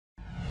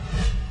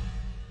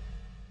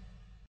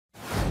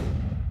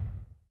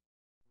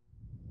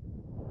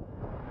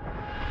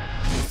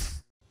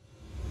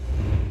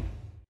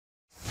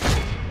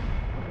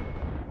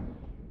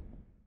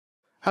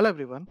Hello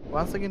everyone,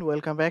 once again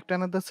welcome back to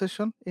another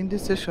session. In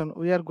this session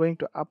we are going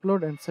to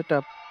upload and set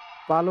up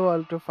Palo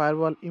Alto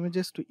Firewall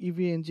images to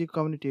EVNG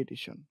Community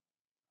Edition.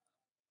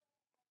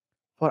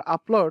 For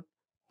upload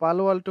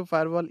Palo Alto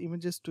Firewall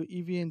images to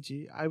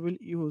EVNG, I will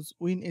use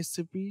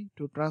WinSCP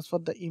to transfer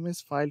the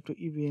image file to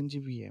EVNG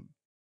VM.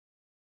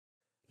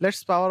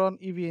 Let's power on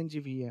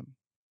EVNG VM.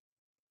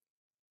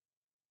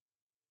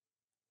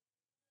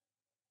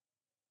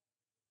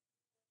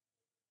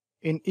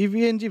 In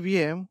EVNG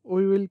VM,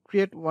 we will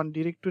create one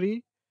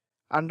directory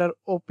under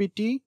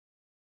OPT.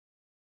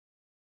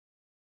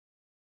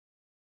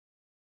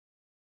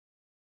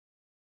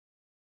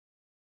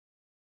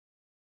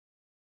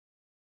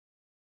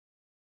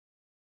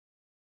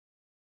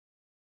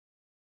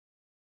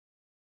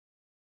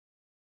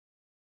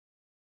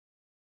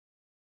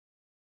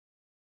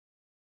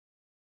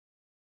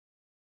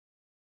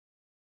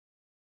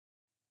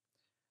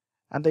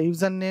 And the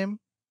username,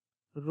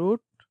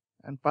 root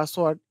and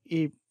password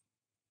if.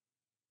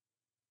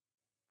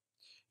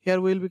 Here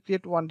we will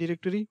create one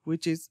directory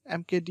which is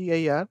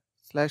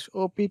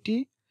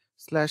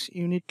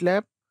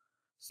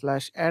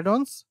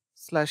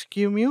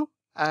mkdir/opt/unitlab/addons/qmu,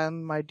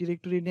 and my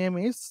directory name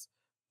is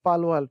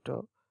Palo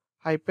Alto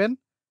hyphen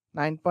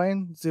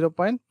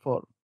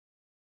 9.0.4.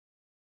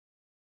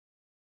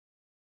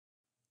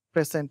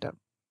 Press enter.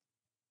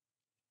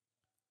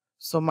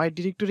 So my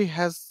directory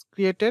has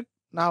created.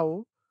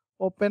 Now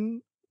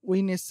open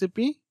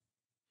WinSCP.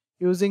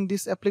 Using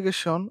this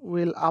application,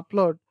 we will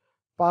upload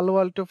Palo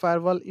Alto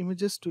Firewall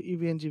images to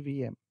EVNG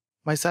VM.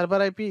 My server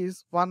IP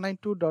is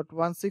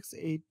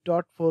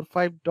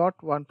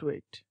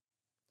 192.168.45.128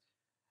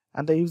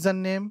 and the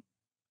username,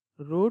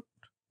 root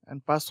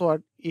and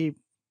password if.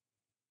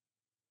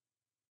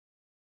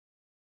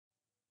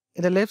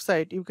 In the left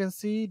side you can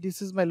see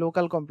this is my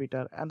local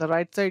computer and the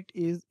right side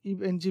is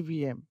EVNG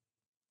VM.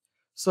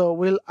 So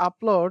we'll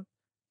upload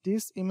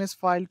this image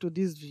file to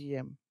this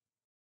VM.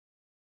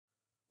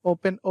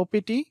 Open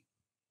OPT,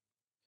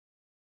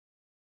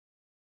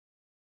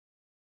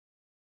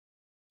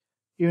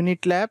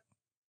 UnitLab,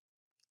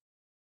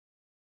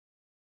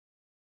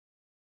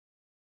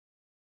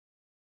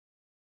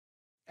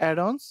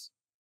 add-ons,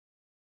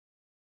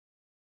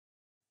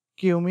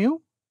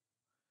 QEMU,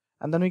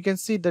 and then we can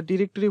see the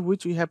directory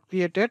which we have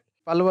created,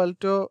 Palo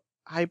Alto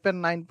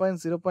hyphen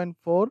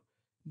 9.0.4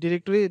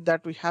 directory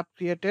that we have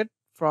created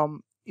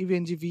from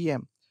EVNG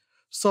VM.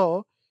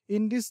 So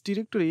in this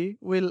directory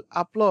we'll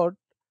upload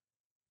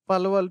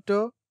Palo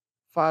Alto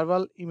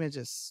firewall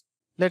images.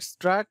 Let's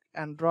drag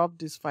and drop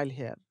this file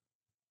here.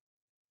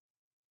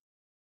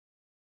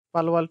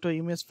 Palo Alto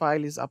image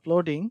file is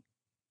uploading.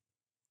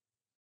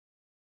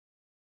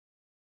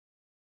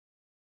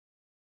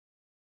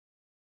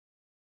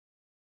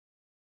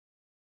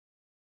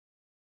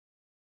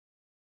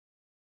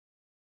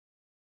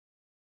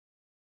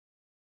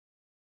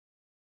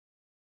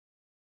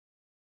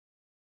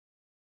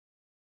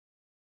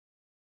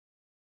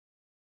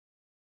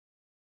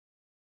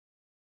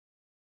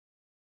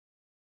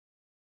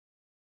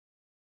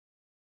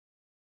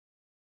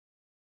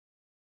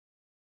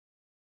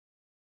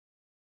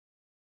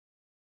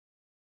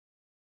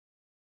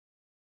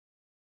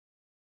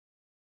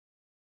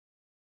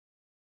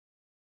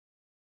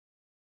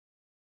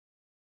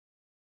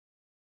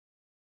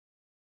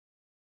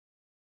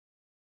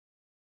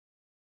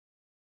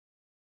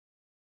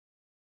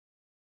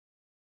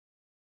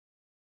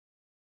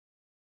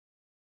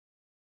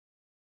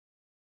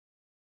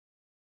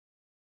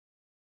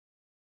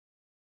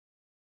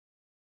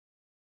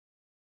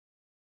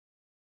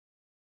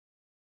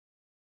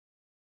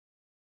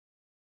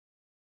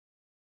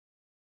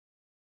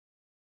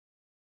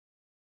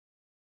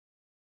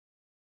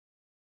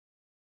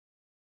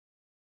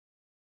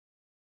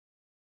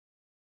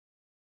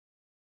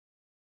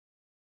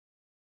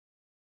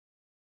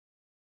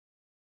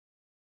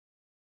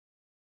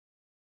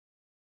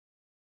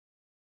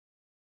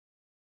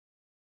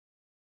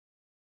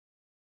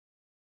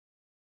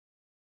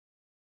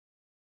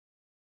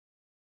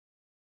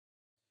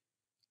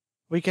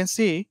 We can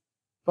see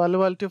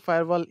Palo Alto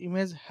firewall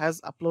image has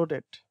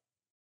uploaded.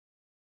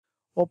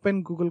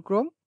 Open Google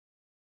Chrome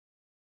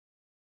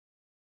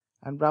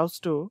and browse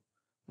to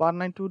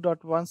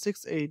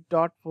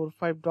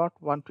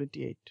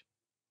 192.168.45.128.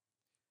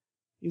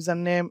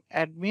 Username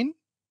admin,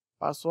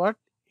 password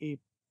if.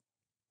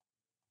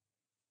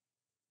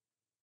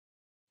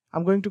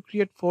 I'm going to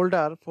create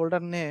folder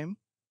name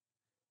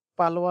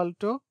Palo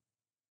Alto.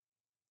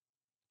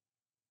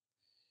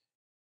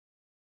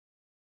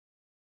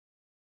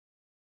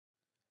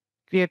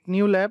 Create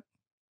new lab.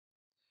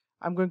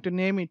 I'm going to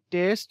name it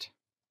test.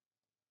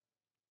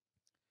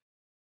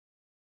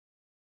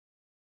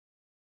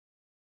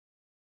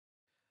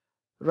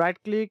 Right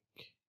click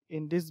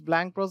in this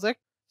blank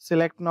project,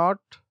 select node,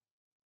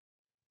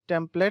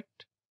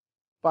 template,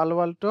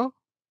 Palo Alto,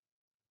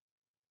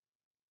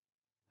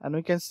 and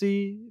we can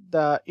see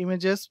the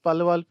images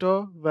Palo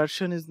Alto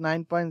version is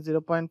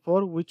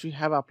 9.0.4 which we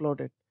have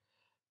uploaded.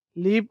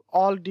 Leave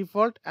all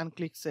default and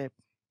click save.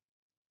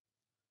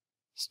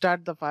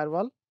 Start the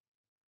firewall.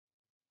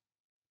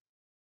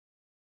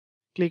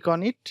 click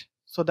on it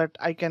so that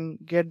I can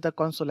get the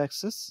console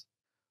access.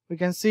 We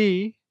can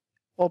see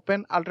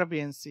open Ultra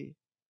VNC.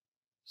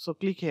 So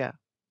click here.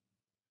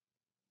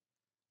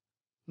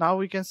 Now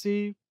we can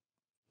see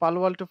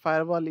Palo Alto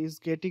Firewall is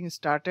getting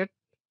started.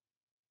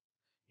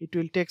 It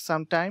will take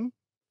some time,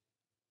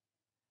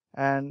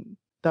 and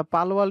the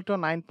Palo Alto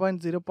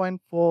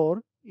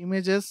 9.0.4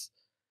 images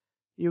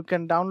you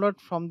can download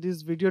from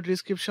this video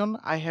description.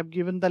 I have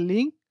given the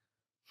link.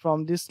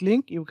 From this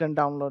link you can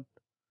download.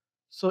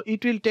 So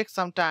it will take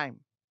some time.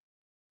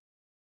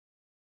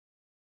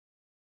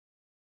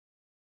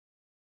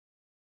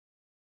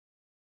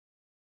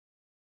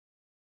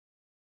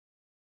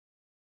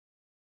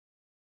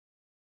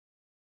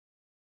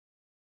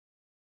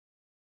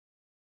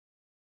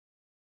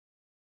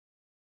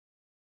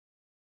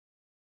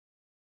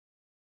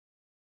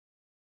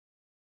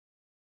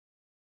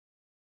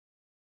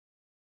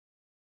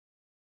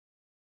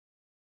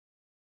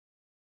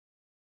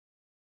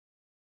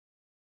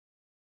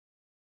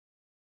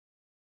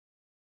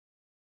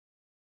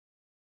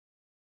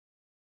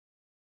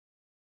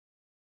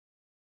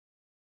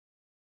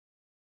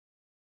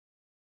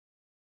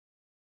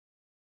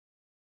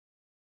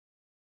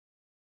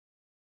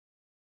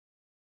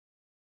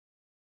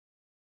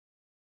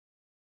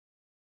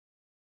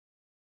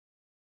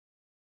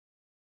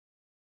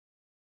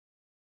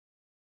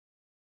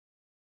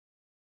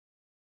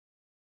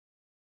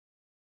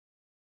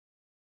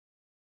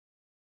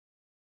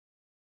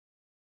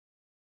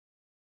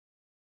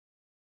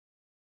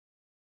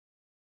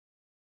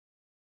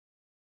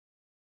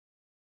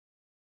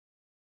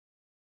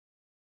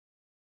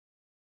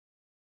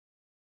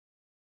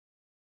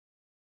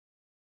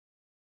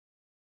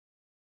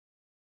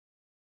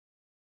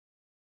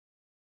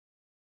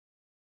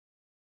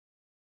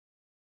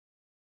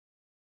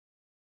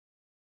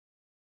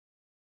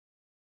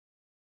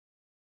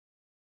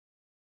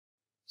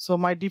 So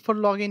my default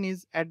login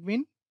is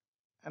admin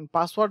and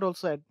password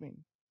also admin.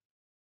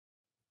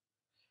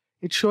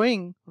 It's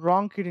showing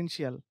wrong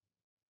credential.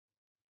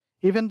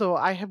 Even though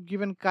I have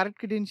given correct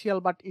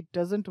credential, but it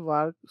doesn't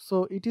work.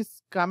 So it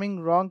is coming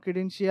wrong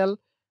credential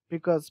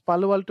because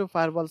Palo Alto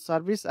Firewall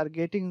service are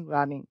getting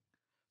running.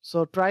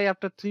 So try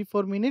after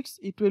 3-4 minutes,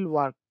 it will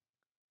work.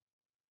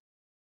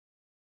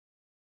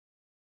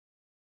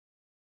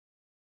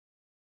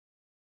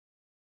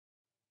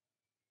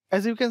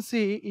 As you can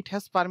see, it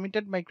has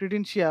permitted my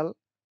credential.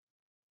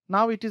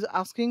 Now it is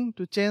asking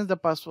to change the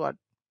password.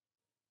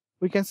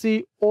 We can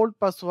see old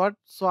password.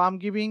 So I'm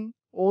giving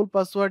old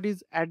password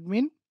is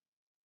admin,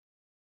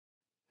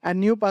 and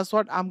new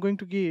password I'm going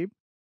to give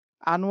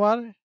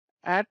Anwar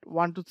at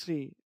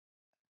 123.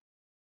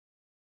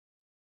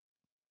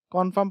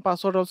 Confirm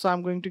password also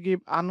I'm going to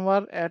give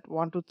Anwar at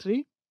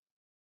 123.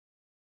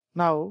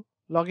 Now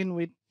login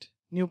with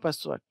new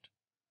password.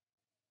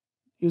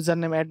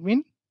 Username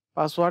admin,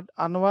 password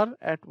Anwar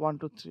at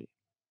 123.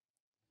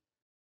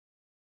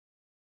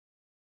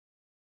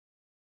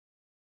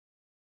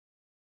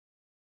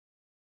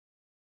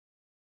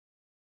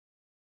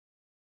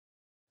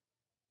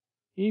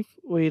 If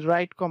we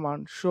write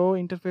command show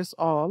interface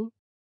all,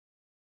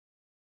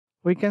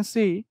 we can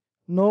see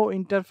no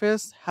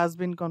interface has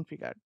been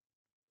configured.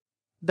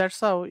 That's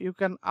how you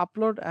can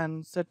upload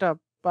and set up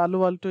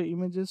Palo Alto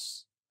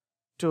images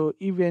to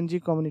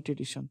EVNG Community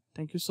Edition.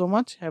 Thank you so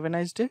much. Have a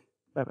nice day.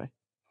 Bye bye.